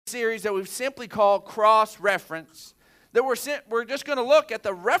series that we've simply called Cross-Reference, that we're just going to look at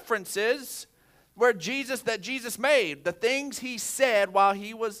the references that Jesus made, the things he said while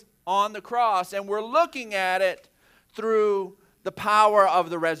he was on the cross, and we're looking at it through the power of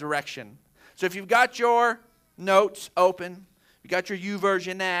the resurrection. So if you've got your notes open, you got your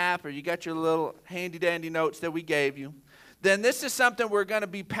YouVersion app, or you got your little handy-dandy notes that we gave you, then this is something we're going to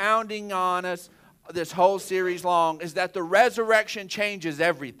be pounding on us this whole series long, is that the resurrection changes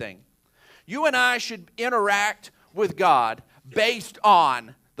everything. You and I should interact with God based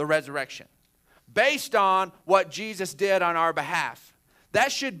on the resurrection, based on what Jesus did on our behalf.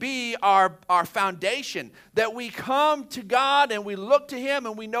 That should be our foundation, that we come to God and we look to him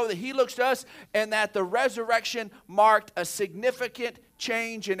and we know that he looks to us, and that the resurrection marked a significant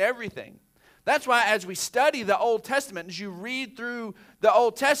change in everything. That's why as we study the Old Testament, as you read through the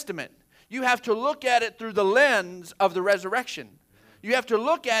Old Testament, you have to look at it through the lens of the resurrection. You have to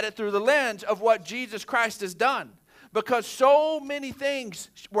look at it through the lens of what Jesus Christ has done, because so many things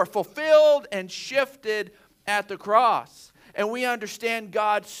were fulfilled and shifted at the cross. And we understand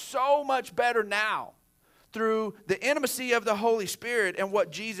God so much better now through the intimacy of the Holy Spirit and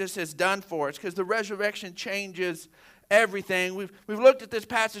what Jesus has done for us, because the resurrection changes everything. We've looked at this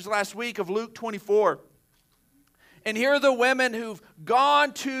passage last week of Luke 24. And here are the women who've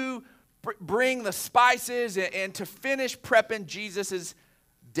gone to bring the spices and to finish prepping Jesus'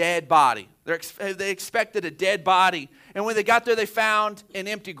 dead body. They expected a dead body. And when they got there, they found an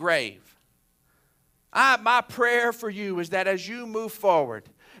empty grave. My prayer for you is that as you move forward,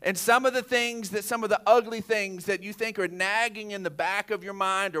 and some of the ugly things that you think are nagging in the back of your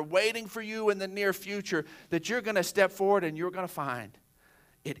mind or waiting for you in the near future, that you're going to step forward and you're going to find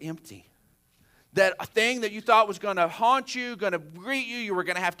it empty. That a thing that you thought was going to haunt you, going to greet you, you were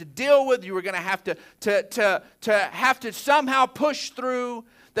going to have to deal with, you were going to have to somehow push through,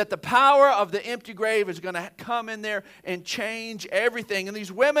 that the power of the empty grave is going to come in there and change everything. And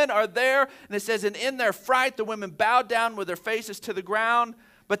these women are there, and it says, and in their fright, the women bowed down with their faces to the ground.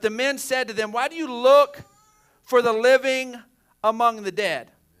 But the men said to them, why do you look for the living among the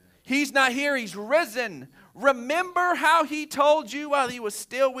dead? He's not here, he's risen. Remember how he told you while he was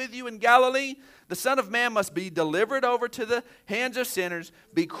still with you in Galilee? The Son of Man must be delivered over to the hands of sinners,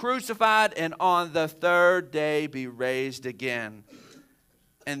 be crucified, and on the third day be raised again.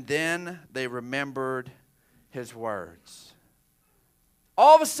 And then they remembered his words.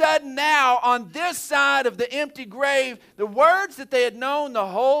 All of a sudden now, on this side of the empty grave, the words that they had known the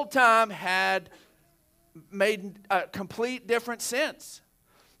whole time had made a complete different sense.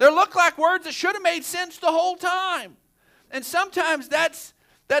 They looked like words that should have made sense the whole time. And sometimes that's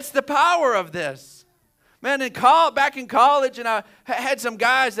the power of this. Man, back in college, and I had some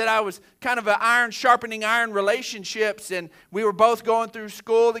guys that I was kind of sharpening iron relationships, and we were both going through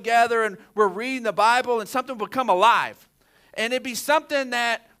school together, and we're reading the Bible, and something would come alive. And it'd be something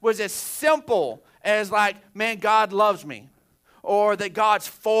that was as simple as like, man, God loves me, or that God's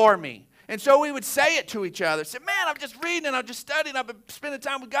for me. And so we would say it to each other. Say, man, I'm just reading, and I'm just studying, I've been spending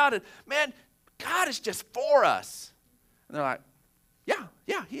time with God, and man, God is just for us. And they're like,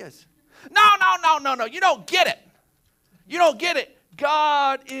 yeah, he is. No, you don't get it. You don't get it.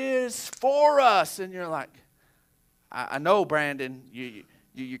 God is for us. And you're like, I know, Brandon,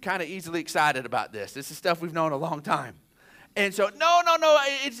 you're kind of easily excited about this. This is stuff we've known a long time. And so, no,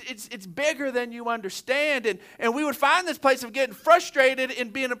 it's bigger than you understand. And we would find this place of getting frustrated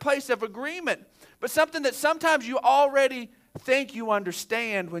and being a place of agreement. But something that sometimes you already think you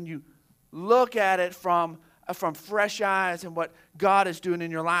understand when you look at it from fresh eyes and what God is doing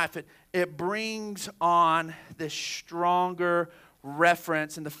in your life, it brings on this stronger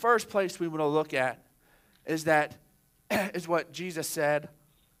reference. And the first place we want to look at is what Jesus said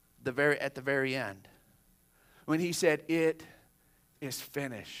at the very end, when he said, it is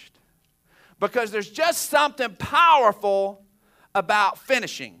finished. Because there's just something powerful about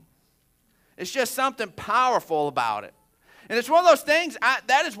finishing. It's just something powerful about it. And it's one of those things,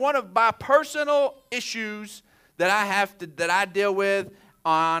 that is one of my personal issues that I deal with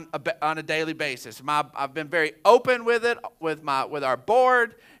on a daily basis. I've been very open with it, with our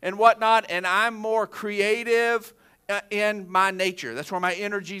board and whatnot, and I'm more creative in my nature. That's where my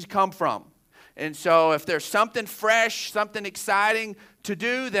energies come from. And so if there's something fresh, something exciting to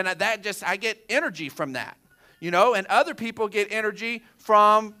do, then I get energy from that. And other people get energy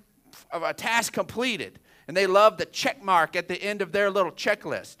from a task completed. And they love the check mark at the end of their little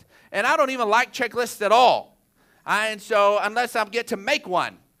checklist. And I don't even like checklists at all. And so unless I get to make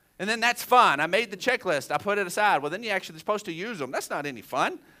one, and then that's fun. I made the checklist. I put it aside. Well, then you're actually supposed to use them. That's not any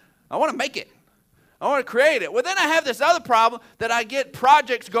fun. I want to make it. I want to create it. Well, then I have this other problem that I get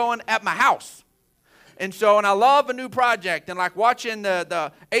projects going at my house. And I love a new project. And like watching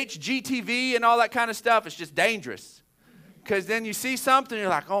the HGTV and all that kind of stuff, it's just dangerous. Because then you see something, you're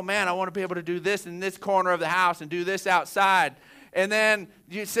like, oh man, I want to be able to do this in this corner of the house and do this outside. And then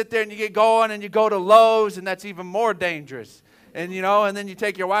you sit there and you get going and you go to Lowe's, and that's even more dangerous. And and then you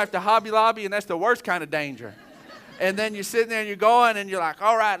take your wife to Hobby Lobby, and that's the worst kind of danger. And then you're sitting there and you're going and you're like,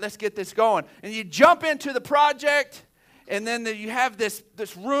 all right, let's get this going. And you jump into the project, and then you have this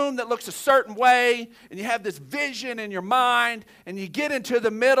room that looks a certain way, and you have this vision in your mind, and you get into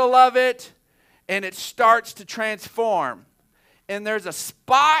the middle of it, and it starts to transform. And there's a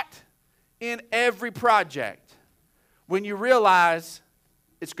spot in every project when you realize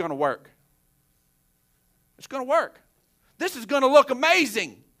it's going to work. It's going to work. This is going to look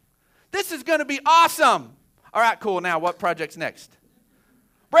amazing. This is going to be awesome. All right, cool. Now, what project's next?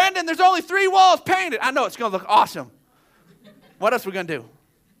 Brandon, there's only 3 walls painted. I know it's going to look awesome. What else are we going to do?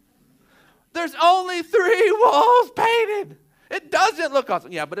 There's only 3 walls painted. It doesn't look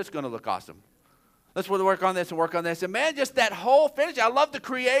awesome. Yeah, but it's going to look awesome. Let's work on this and work on this. And man, just that whole finish. I love the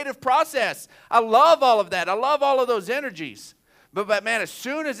creative process. I love all of that. I love all of those energies. But man, as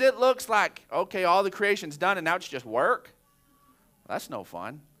soon as it looks like, okay, all the creation's done and now it's just work, that's no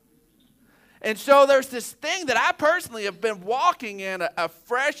fun. And so there's this thing that I personally have been walking in, a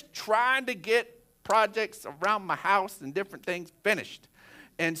fresh trying to get projects around my house and different things finished.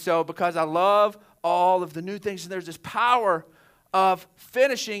 And so because I love all of the new things, and there's this power of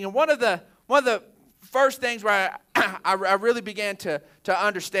finishing. And one of the first things where I really began to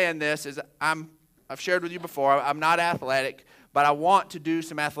understand this is I've shared with you before, I'm not athletic, but I want to do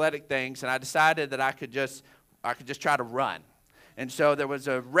some athletic things, and I decided that I could just try to run. And so there was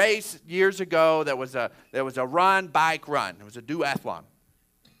a race years ago that was a bike run. It was a duathlon.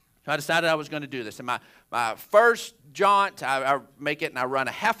 So I decided I was going to do this. And my first jaunt, I make it and I run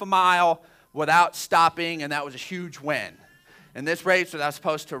a half a mile without stopping, and that was a huge win. And this race was I was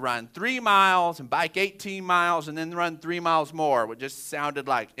supposed to run 3 miles and bike 18 miles and then run 3 miles more, which just sounded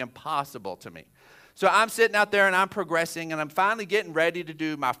like impossible to me. So I'm sitting out there and I'm progressing, and I'm finally getting ready to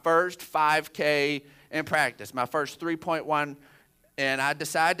do my first 5K in practice, my first 3.1. And I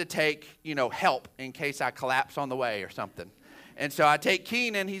decide to take, help in case I collapse on the way or something. And so I take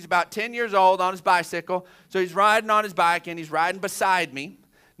Keenan. He's about 10 years old on his bicycle. So he's riding on his bike, and he's riding beside me.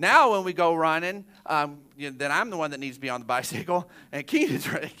 Now when we go running, then I'm the one that needs to be on the bicycle, and Keenan's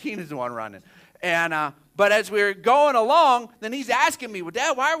the one running. And but as we're going along, then he's asking me, well,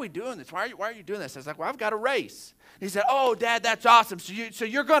 Dad, why are we doing this? Why are you doing this? I was like, well, I've got a race. He said, oh, Dad, that's awesome. So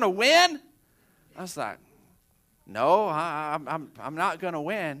you're going to win? I was like, no, I'm not going to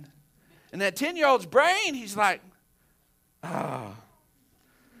win. And that 10-year-old's brain, he's like, oh,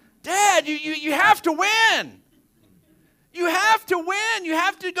 Dad, you have to win. You have to win. You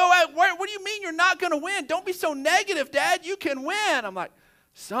have to go out. What do you mean you're not going to win? Don't be so negative, Dad. You can win. I'm like,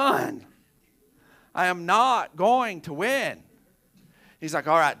 son, I am not going to win. He's like,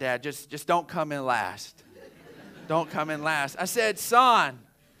 all right, Dad, just don't come in last. Don't come in last. I said, son,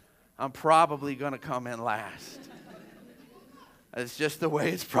 I'm probably going to come in last. It's just the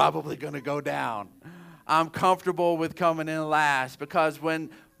way it's probably going to go down. I'm comfortable with coming in last because when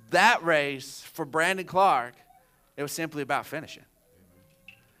that race for Brandon Clark, it was simply about finishing.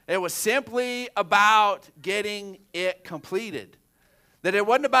 It was simply about getting it completed. That it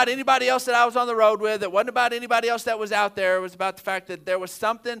wasn't about anybody else that I was on the road with. It wasn't about anybody else that was out there. It was about the fact that there was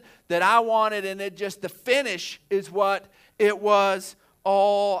something that I wanted, and the finish is what it was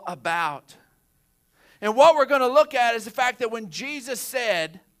all about. And what we're going to look at is the fact that when Jesus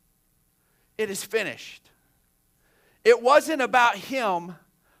said, it is finished, it wasn't about him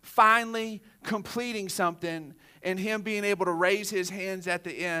finally completing something and him being able to raise his hands at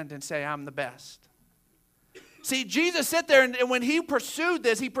the end and say, I'm the best. See, Jesus sat there, and when he pursued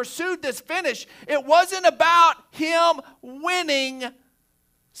this finish. It wasn't about him winning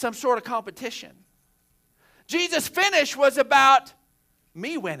some sort of competition. Jesus' finish was about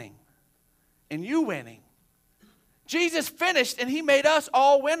me winning and you winning. Jesus finished, and he made us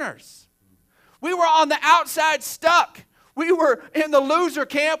all winners. We were on the outside stuck. We were in the loser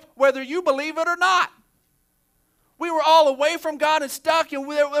camp, whether you believe it or not. We were all away from God and stuck,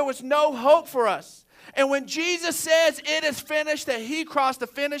 and there was no hope for us. And when Jesus says it is finished, that he crossed the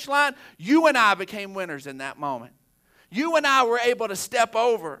finish line, you and I became winners in that moment. You and I were able to step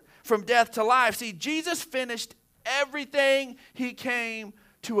over from death to life. See, Jesus finished everything he came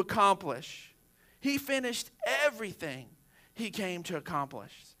to accomplish. He finished everything he came to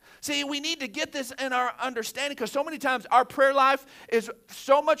accomplish. See, we need to get this in our understanding because so many times our prayer life is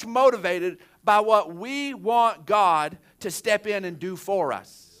so much motivated by what we want God to step in and do for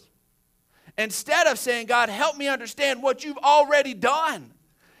us. Instead of saying, God, help me understand what you've already done.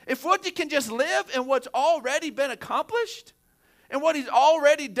 If you can just live in what's already been accomplished and what he's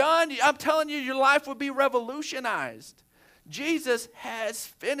already done, I'm telling you, your life would be revolutionized. Jesus has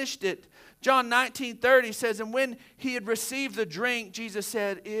finished it. John 19:30 says, and when he had received the drink, Jesus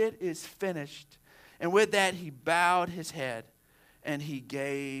said, it is finished. And with that, he bowed his head and he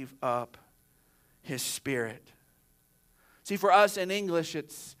gave up his spirit. See, for us in English,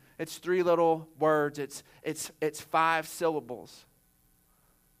 it's three little words. It's 5 syllables.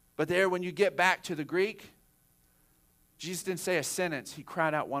 But there, when you get back to the Greek, Jesus didn't say a sentence. He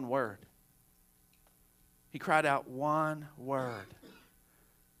cried out one word. He cried out one word.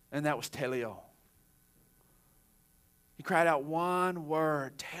 And that was teleo. He cried out one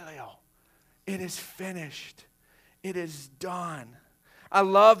word, teleo. It is finished. It is done. I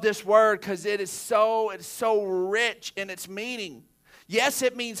love this word because it's so rich in its meaning. Yes,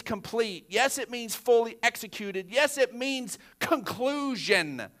 it means complete. Yes, it means fully executed. Yes, it means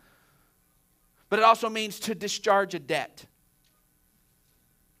conclusion. But it also means to discharge a debt.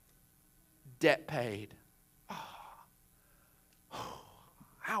 Debt paid.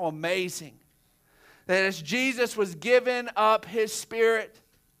 How amazing that as Jesus was giving up his spirit,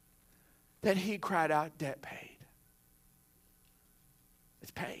 that he cried out, debt paid.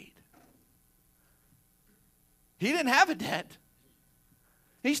 It's paid. He didn't have a debt.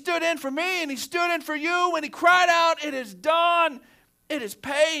 He stood in for me and he stood in for you when he cried out, it is done, it is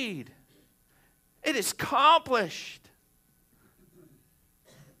paid, it is accomplished.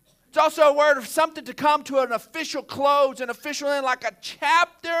 It's also a word of something to come to an official close, an official end, like a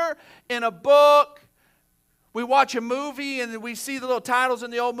chapter in a book. We watch a movie and we see the little titles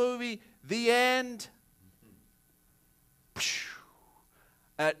in the old movie, The End.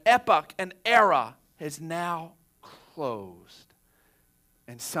 An epoch, an era has now closed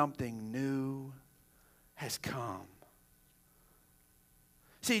and something new has come.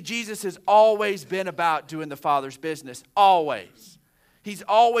 See, Jesus has always been about doing the Father's business, always. He's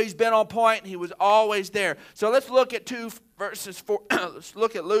always been on point. He was always there. So let's look at let's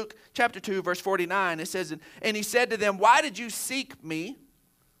look at Luke chapter 2, verse 49. It says, and he said to them, why did you seek me?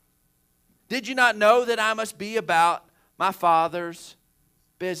 Did you not know that I must be about my Father's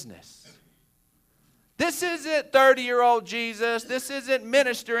business? This isn't 30-year-old Jesus. This isn't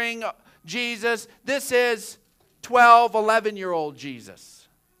ministering Jesus. This is 12, 11-year-old Jesus.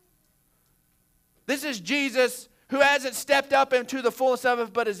 This is Jesus who hasn't stepped up into the fullness of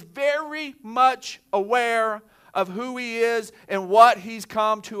it, but is very much aware of who he is and what he's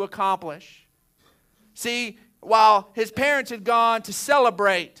come to accomplish. See, while his parents had gone to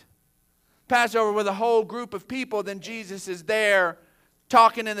celebrate Passover with a whole group of people, then Jesus is there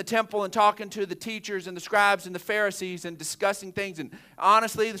talking in the temple and talking to the teachers and the scribes and the Pharisees and discussing things. And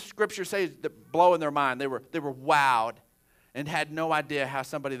honestly, the scripture says that blowing their mind. They were wowed and had no idea how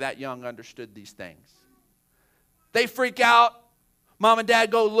somebody that young understood these things. They freak out. Mom and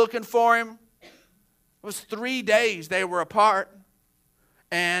dad go looking for him. It was 3 days they were apart.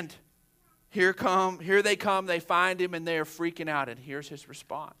 And here they come. They find him and they're freaking out. And here's his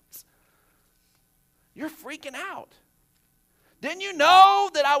response. You're freaking out. Didn't you know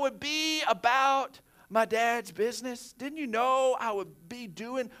that I would be about my dad's business? Didn't you know I would be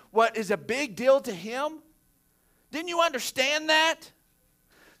doing what is a big deal to him? Didn't you understand that?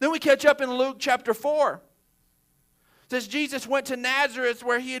 Then we catch up in Luke chapter 4. It says Jesus went to Nazareth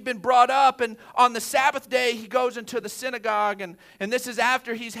where he had been brought up, and on the Sabbath day he goes into the synagogue, and this is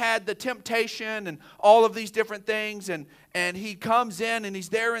after he's had the temptation and all of these different things, and he comes in and he's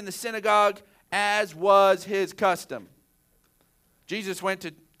there in the synagogue as was his custom. Jesus went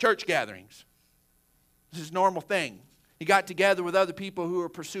to church gatherings. This is a normal thing. He got together with other people who were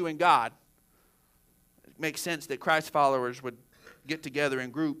pursuing God. It makes sense that Christ followers would get together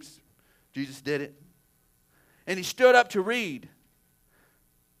in groups. Jesus did it. And he stood up to read.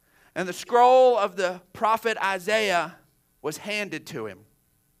 And the scroll of the prophet Isaiah was handed to him.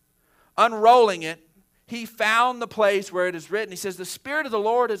 Unrolling it, he found the place where it is written. He says, the Spirit of the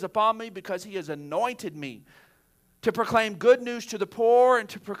Lord is upon me because he has anointed me to proclaim good news to the poor and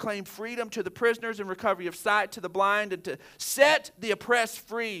to proclaim freedom to the prisoners and recovery of sight to the blind and to set the oppressed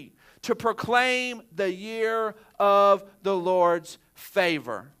free, to proclaim the year of the Lord's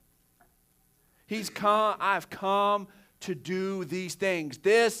favor. I've come to do these things.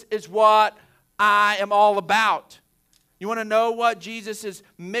 This is what I am all about. You want to know what Jesus'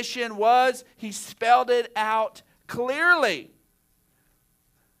 mission was? He spelled it out clearly.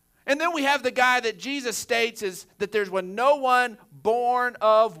 And then we have the guy that Jesus states is that there's no one born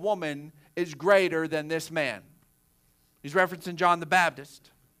of woman is greater than this man. He's referencing John the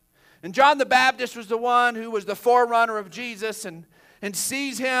Baptist. And John the Baptist was the one who was the forerunner of Jesus and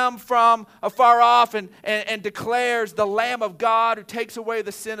sees him from afar off and declares the Lamb of God who takes away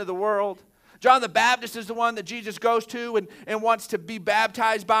the sin of the world. John the Baptist is the one that Jesus goes to and wants to be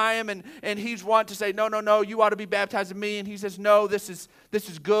baptized by him. And he's want to say, no, you ought to be baptized in me. And he says, no, this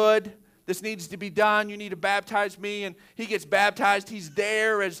is good. This needs to be done. You need to baptize me. And he gets baptized. He's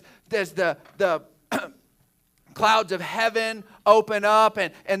there as the clouds of heaven open up.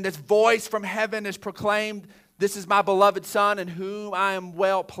 And this voice from heaven is proclaimed, "This is my beloved Son in whom I am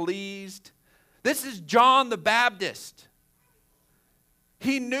well pleased." This is John the Baptist.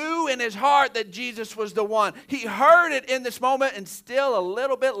 He knew in his heart that Jesus was the one. He heard it in this moment, and still a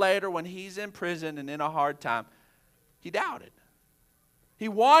little bit later when he's in prison and in a hard time, he doubted. He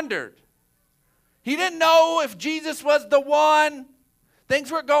wondered. He didn't know if Jesus was the one.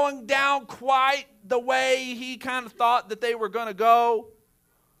 Things weren't going down quite the way he kind of thought that they were going to go.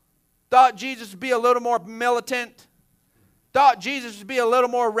 Thought Jesus would be a little more militant. Thought Jesus would be a little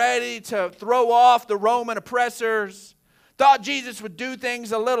more ready to throw off the Roman oppressors. Thought Jesus would do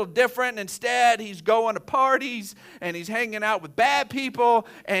things a little different. Instead, he's going to parties and he's hanging out with bad people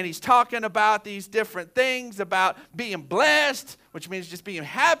and he's talking about these different things about being blessed, which means just being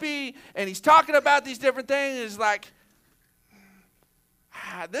happy. And he's talking about these different things. It's like,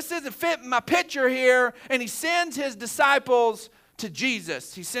 this isn't fitting my picture here. And he sends his disciples to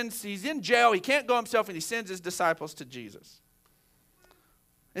Jesus. He's in jail. He can't go himself, and he sends his disciples to Jesus.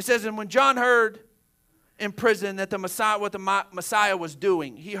 It says, and when John heard in prison that what the Messiah was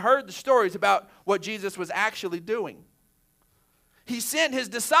doing, he heard the stories about what Jesus was actually doing. He sent his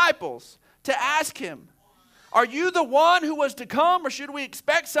disciples to ask him, "Are you the one who was to come, or should we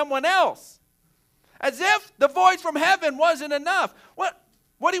expect someone else?" As if the voice from heaven wasn't enough.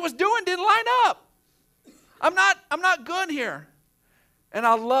 What he was doing didn't line up. I'm not good here. And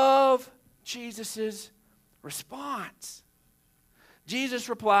I love Jesus' response. Jesus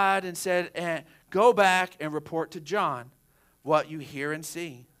replied and said, "Go back and report to John what you hear and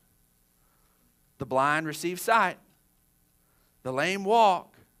see. The blind receive sight. The lame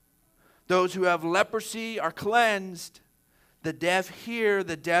walk. Those who have leprosy are cleansed. The deaf hear.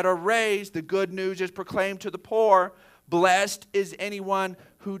 The dead are raised. The good news is proclaimed to the poor. Blessed is anyone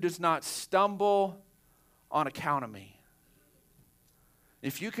who does not stumble on account of me."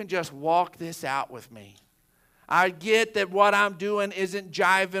 If you can just walk this out with me. I get that what I'm doing isn't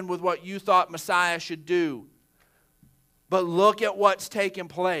jiving with what you thought Messiah should do. But look at what's taking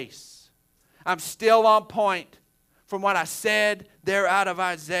place. I'm still on point from what I said there out of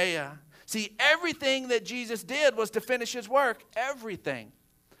Isaiah. See, everything that Jesus did was to finish his work. Everything.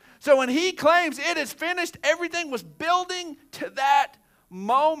 So when he claims it is finished, everything was building to that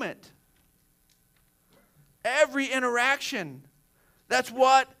moment. Every interaction. That's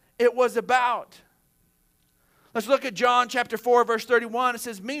what it was about. Let's look at John chapter 4, verse 31. It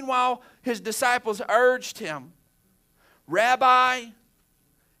says, meanwhile, his disciples urged him, "Rabbi,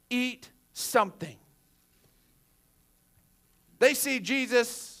 eat something." They see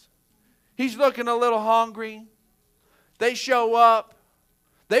Jesus. He's looking a little hungry. They show up.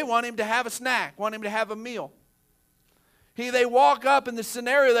 They want him to have a snack, want him to have a meal. They walk up, and the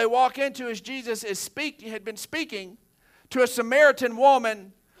scenario they walk into is Jesus had been speaking to a Samaritan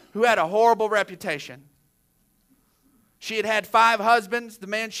woman who had a horrible reputation. She had had 5 husbands. The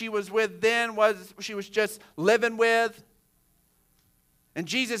man she was with then she was just living with. And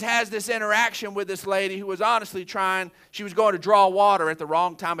Jesus has this interaction with this lady who was honestly she was going to draw water at the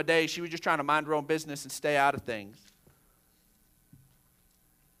wrong time of day. She was just trying to mind her own business and stay out of things.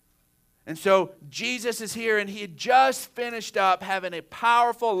 And so Jesus is here, and he had just finished up having a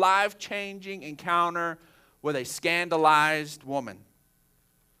powerful, life-changing encounter with a scandalized woman.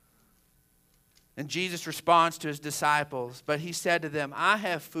 And Jesus responds to his disciples, but he said to them, "I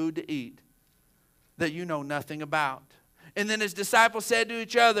have food to eat that you know nothing about." And then his disciples said to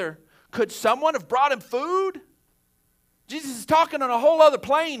each other, "Could someone have brought him food?" Jesus is talking on a whole other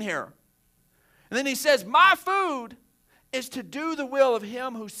plane here. And then he says, "My food is to do the will of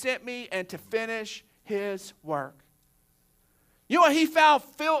him who sent me and to finish his work." You know what he found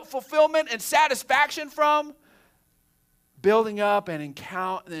fulfillment and satisfaction from? Building up and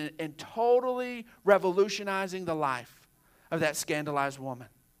totally revolutionizing the life of that scandalized woman.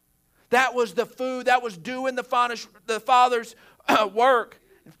 That was the food. That was doing the Father's work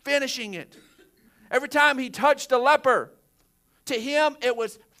and finishing it. Every time he touched a leper, to him it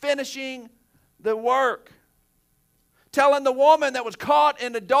was finishing the work. Telling the woman that was caught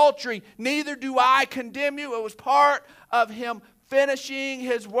in adultery, "Neither do I condemn you." It was part of him finishing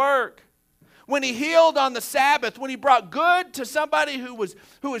his work. when he healed on the Sabbath, when he brought good to somebody who was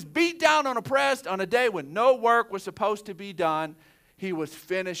beat down and oppressed on a day when no work was supposed to be done, he was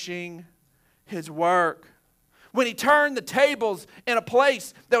finishing his work. When he turned the tables in a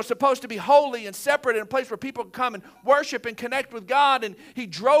place that was supposed to be holy and separate, in a place where people could come and worship and connect with God, and he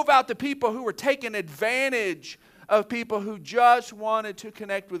drove out the people who were taking advantage of people who just wanted to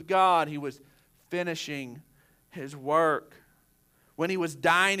connect with God, he was finishing his work. When he was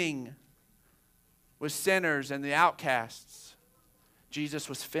dining with sinners and the outcasts, Jesus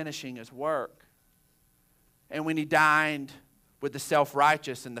was finishing his work. And when he dined with the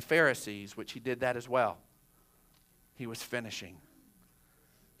self-righteous and the Pharisees, which he did that as well, he was finishing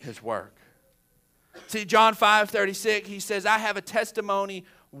his work. See, John 5:36, he says, I have a testimony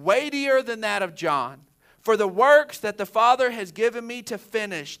weightier than that of John. For the works that the Father has given me to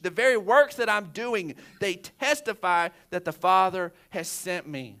finish, the very works that I'm doing, they testify that the Father has sent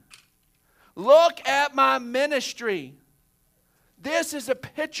me. Look at my ministry. This is a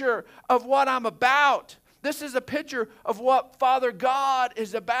picture of what I'm about. This is a picture of what Father God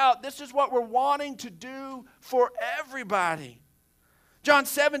is about. This is what we're wanting to do for everybody. John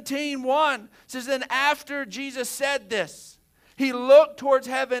 17:1 says, then after Jesus said this, he looked towards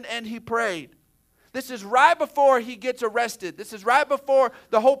heaven and he prayed. This is right before he gets arrested. This is right before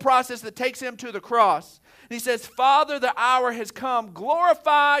the whole process that takes him to the cross. And he says, Father, the hour has come.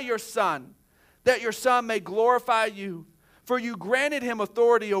 Glorify your Son, that your Son may glorify you. For you granted him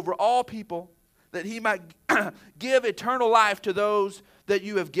authority over all people, that he might give eternal life to those that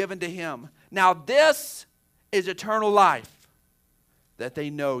you have given to him. Now this is eternal life, that they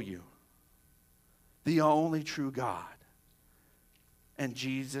know you, the only true God, and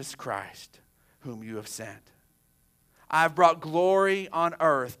Jesus Christ, whom you have sent. I have brought glory on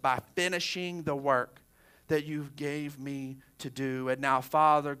earth by finishing the work that you gave me to do. And now,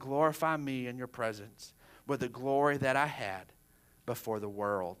 Father, glorify me in your presence with the glory that I had before the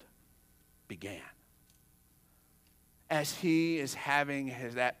world began. As he is having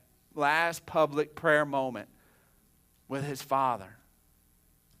that last public prayer moment with his Father,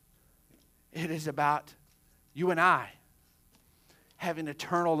 it is about you and I having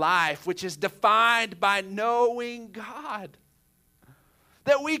eternal life, which is defined by knowing God.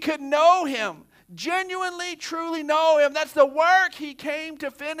 That we could know him, genuinely, truly know him. That's the work he came to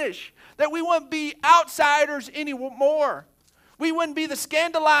finish. That we wouldn't be outsiders anymore. We wouldn't be the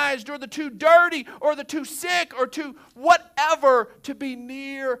scandalized or the too dirty or the too sick or too whatever to be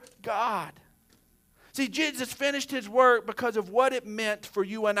near God. See, Jesus finished his work because of what it meant for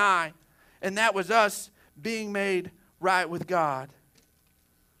you and I. And that was us being made right with God.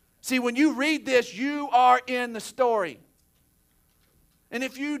 See, when you read this, you are in the story. And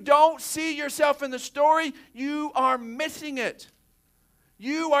if you don't see yourself in the story, you are missing it.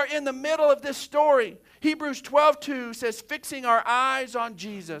 You are in the middle of this story. Hebrews 12:2 says, fixing our eyes on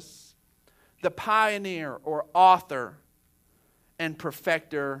Jesus, the pioneer or author and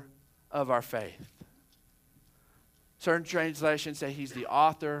perfecter of our faith. Certain translations say he's the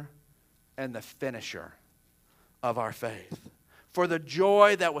author and the finisher of our faith. For the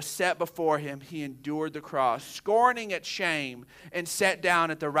joy that was set before him, he endured the cross, scorning its shame, and sat down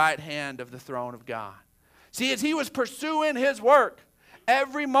at the right hand of the throne of God. See, as he was pursuing his work,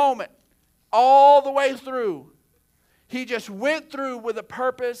 every moment, all the way through, he just went through with the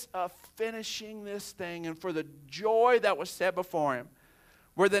purpose of finishing this thing. And for the joy that was set before him.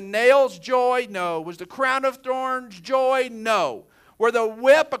 Were the nails joy? No. Was the crown of thorns joy? No. Were the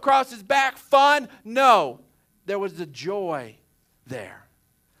whip across his back fun? No. There was the joy there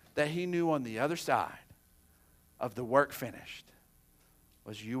that he knew on the other side of the work finished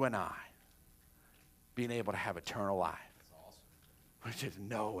was you and I being able to have eternal life. That's awesome. Which is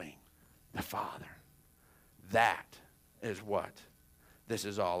knowing the Father. That is what this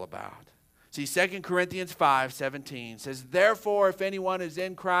is all about. See, 2 Corinthians 5:17 says, therefore, if anyone is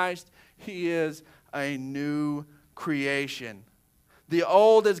in Christ, he is a new creation. The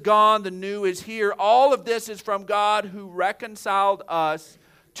old is gone, the new is here. All of this is from God who reconciled us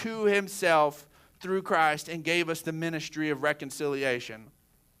to himself through Christ and gave us the ministry of reconciliation.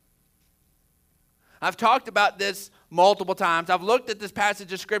 I've talked about this multiple times. I've looked at this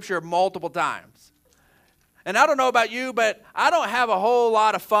passage of Scripture multiple times. And I don't know about you, but I don't have a whole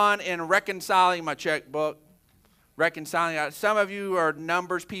lot of fun in reconciling my checkbook. Some of you are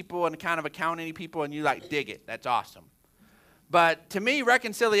numbers people and kind of accounting people, and you dig it. That's awesome. But to me,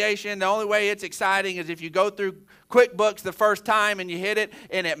 reconciliation, the only way it's exciting is if you go through QuickBooks the first time and you hit it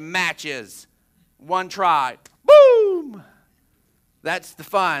and it matches. One try. Boom! That's the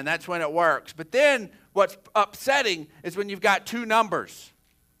fun. That's when it works. But then what's upsetting is when you've got two numbers.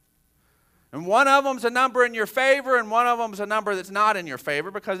 And one of them's a number in your favor, and one of them's a number that's not in your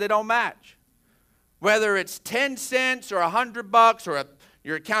favor because they don't match. Whether it's 10 cents or $100 or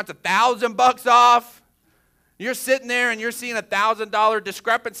your account's $1,000 off, you're sitting there and you're seeing $1,000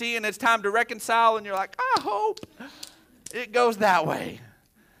 discrepancy, and it's time to reconcile, and you're like, I hope it goes that way.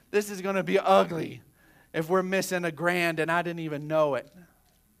 This is going to be ugly if we're missing $1,000 and I didn't even know it.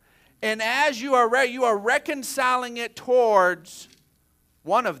 And as you are reconciling it towards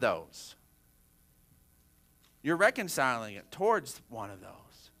one of those. You're reconciling it towards one of those.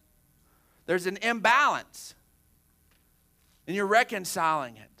 There's an imbalance, and you're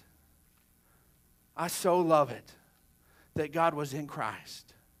reconciling it. I so love it that God was in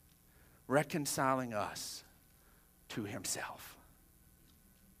Christ, reconciling us to himself.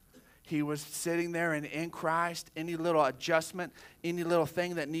 He was sitting there, and in Christ, any little adjustment, any little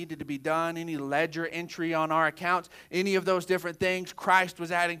thing that needed to be done, any ledger entry on our accounts, any of those different things, Christ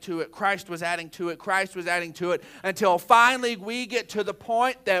was adding to it, Christ was adding to it, Christ was adding to it, until finally we get to the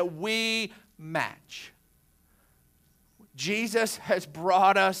point that we match. Jesus has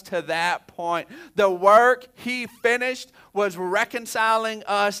brought us to that point. The work he finished was reconciling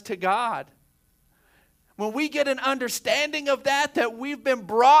us to God. When we get an understanding of that we've been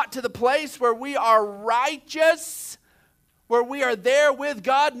brought to the place where we are righteous, where we are there with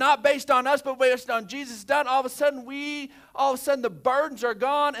God, not based on us, but based on Jesus' done, all of a sudden the burdens are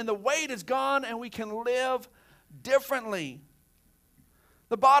gone and the weight is gone, and we can live differently.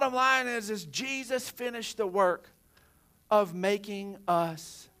 The bottom line is Jesus finished the work of making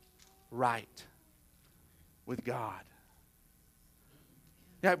us right with God.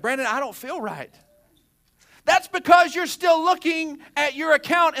 Yeah, Brandon, I don't feel right. That's because you're still looking at your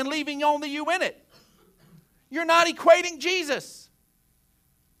account and leaving only you in it. You're not equating Jesus.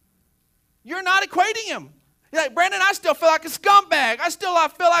 You're not equating him. You're like, Brandon, I still feel like a scumbag. I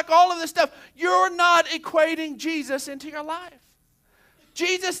feel like all of this stuff. You're not equating Jesus into your life.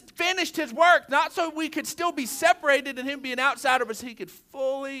 Jesus finished his work, not so we could still be separated and him be an outsider, but so he could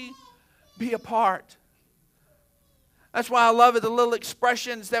fully be a part. That's why I love it, the little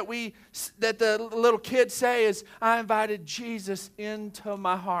expressions that the little kids say is, I invited Jesus into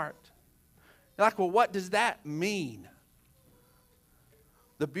my heart. You're like, well, what does that mean?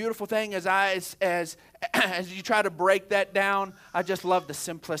 The beautiful thing is, as you try to break that down, I just love the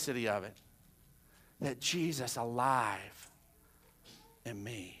simplicity of it. That Jesus alive in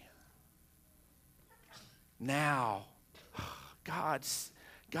me. Now, God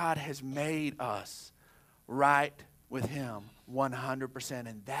has made us right with him 100%,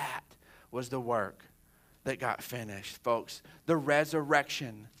 and that was the work that got finished, folks. The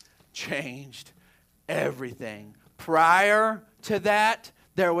resurrection changed everything. Prior to that,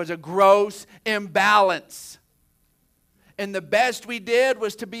 there was a gross imbalance. And the best we did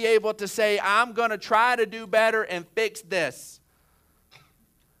was to be able to say, I'm going to try to do better and fix this.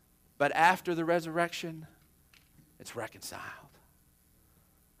 But after the resurrection, it's reconciled.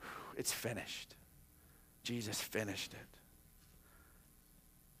 It's finished. Jesus finished it.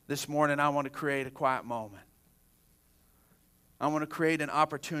 This morning, I want to create a quiet moment. I want to create an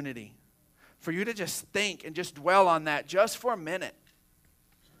opportunity for you to just think and just dwell on that just for a minute.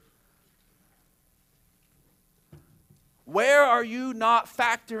 Where are you not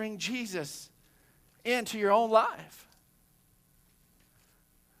factoring Jesus into your own life?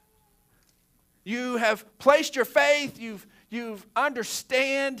 You have placed your faith, you've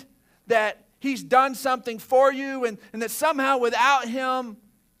understand that he's done something for you, and that somehow without him,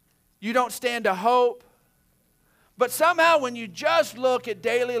 you don't stand a hope. But somehow when you just look at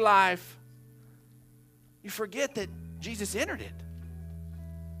daily life, you forget that Jesus entered it.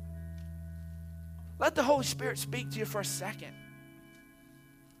 Let the Holy Spirit speak to you for a second.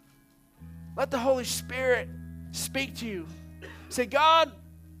 Let the Holy Spirit speak to you. Say, God,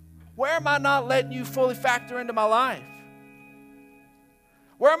 where am I not letting you fully factor into my life?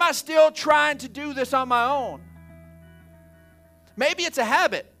 Where am I still trying to do this on my own? Maybe it's a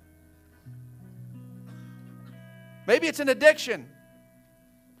habit. Maybe it's an addiction.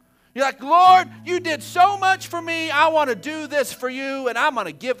 You're like, Lord, you did so much for me. I want to do this for you, and I'm going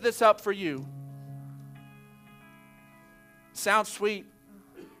to give this up for you. Sounds sweet,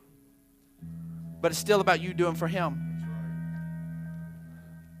 but it's still about you doing for him.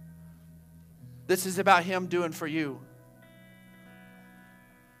 This is about him doing for you.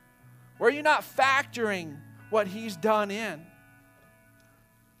 Where are you not factoring what he's done in?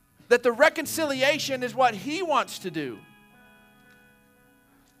 That the reconciliation is what he wants to do.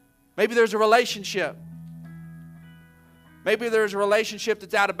 Maybe there's a relationship. Maybe there's a relationship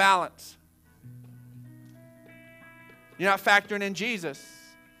that's out of balance. You're not factoring in Jesus.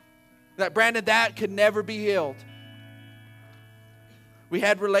 That, Brandon, that could never be healed. We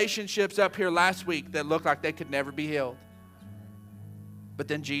had relationships up here last week that looked like they could never be healed. But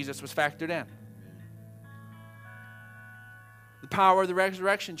then Jesus was factored in. The power of the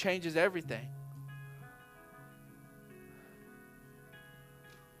resurrection changes everything.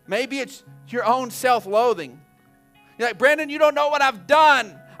 Maybe it's your own self-loathing. You're like, Brandon, you don't know what I've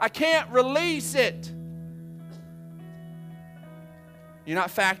done. I can't release it. You're not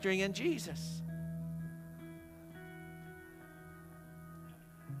factoring in Jesus.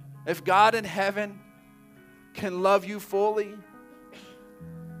 If God in heaven can love you fully,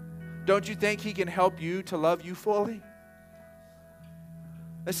 don't you think He can help you to love you fully?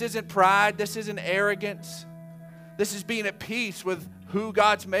 This isn't pride. This isn't arrogance. This is being at peace with who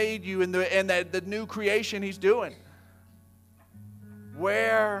God's made you and the new creation He's doing.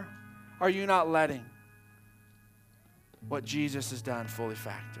 Where are you not letting what Jesus has done fully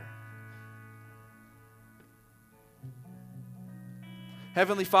factor?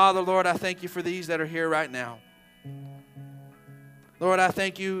 Heavenly Father, Lord, I thank you for these that are here right now. Lord, I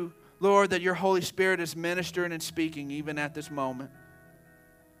thank you, Lord, that your Holy Spirit is ministering and speaking even at this moment.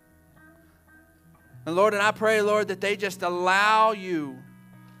 And Lord, and I pray, Lord, that they just allow you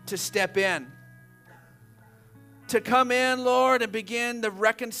to step in. To come in, Lord, and begin the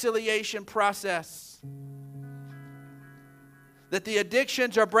reconciliation process. That the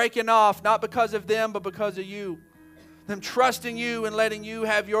addictions are breaking off, not because of them, but because of you. Them trusting you and letting you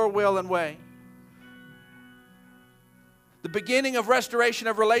have your will and way. The beginning of restoration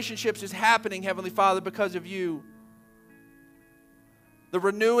of relationships is happening, Heavenly Father, because of you. The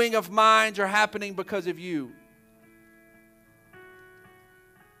renewing of minds are happening because of you.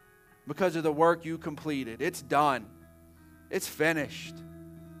 Because of the work you completed. It's done. It's finished.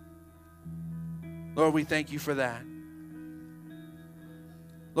 Lord, we thank you for that.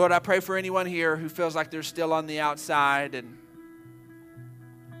 Lord, I pray for anyone here who feels like they're still on the outside. And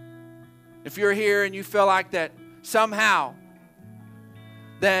if you're here and you feel like that somehow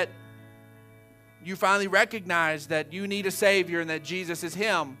that you finally recognize that you need a Savior and that Jesus is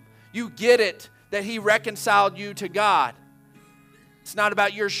Him. You get it, that He reconciled you to God. It's not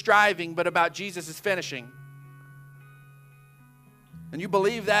about your striving, but about Jesus' finishing. And you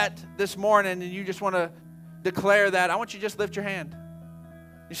believe that this morning and you just want to declare that, I want you to just lift your hand.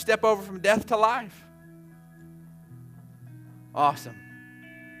 You step over from death to life. Awesome.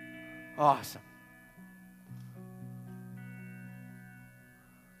 Awesome.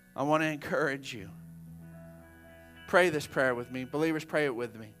 I want to encourage you. Pray this prayer with me. Believers, pray it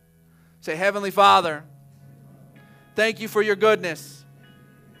with me. Say, Heavenly Father, thank you for your goodness.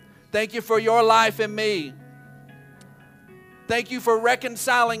 Thank you for your life in me. Thank you for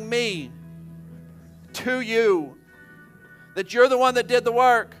reconciling me to you. That you're the one that did the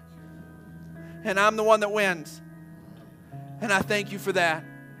work. And I'm the one that wins. And I thank you for that.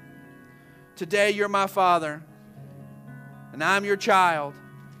 Today you're my Father. And I'm your child.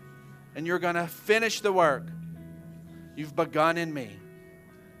 And you're going to finish the work you've begun in me.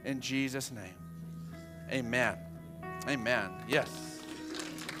 In Jesus' name. Amen. Amen. Yes.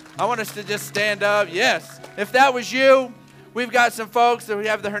 I want us to just stand up. Yes. If that was you, we've got some folks. We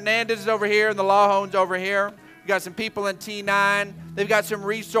have the Hernandezes over here and the Lawhones over here. We've got some people in T9. They've got some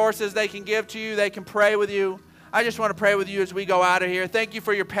resources they can give to you. They can pray with you. I just want to pray with you as we go out of here. Thank you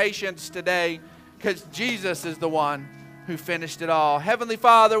for your patience today because Jesus is the one who finished it all. Heavenly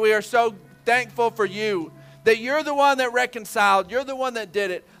Father, we are so thankful for you, that you're the one that reconciled. You're the one that did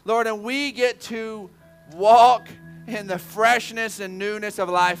it, Lord, and we get to walk in the freshness and newness of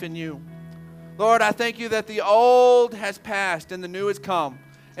life in you. Lord, I thank you that the old has passed and the new has come,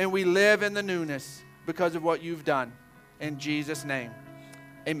 and we live in the newness because of what you've done. In Jesus' name,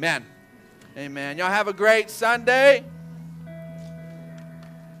 amen. Amen. Y'all have a great Sunday.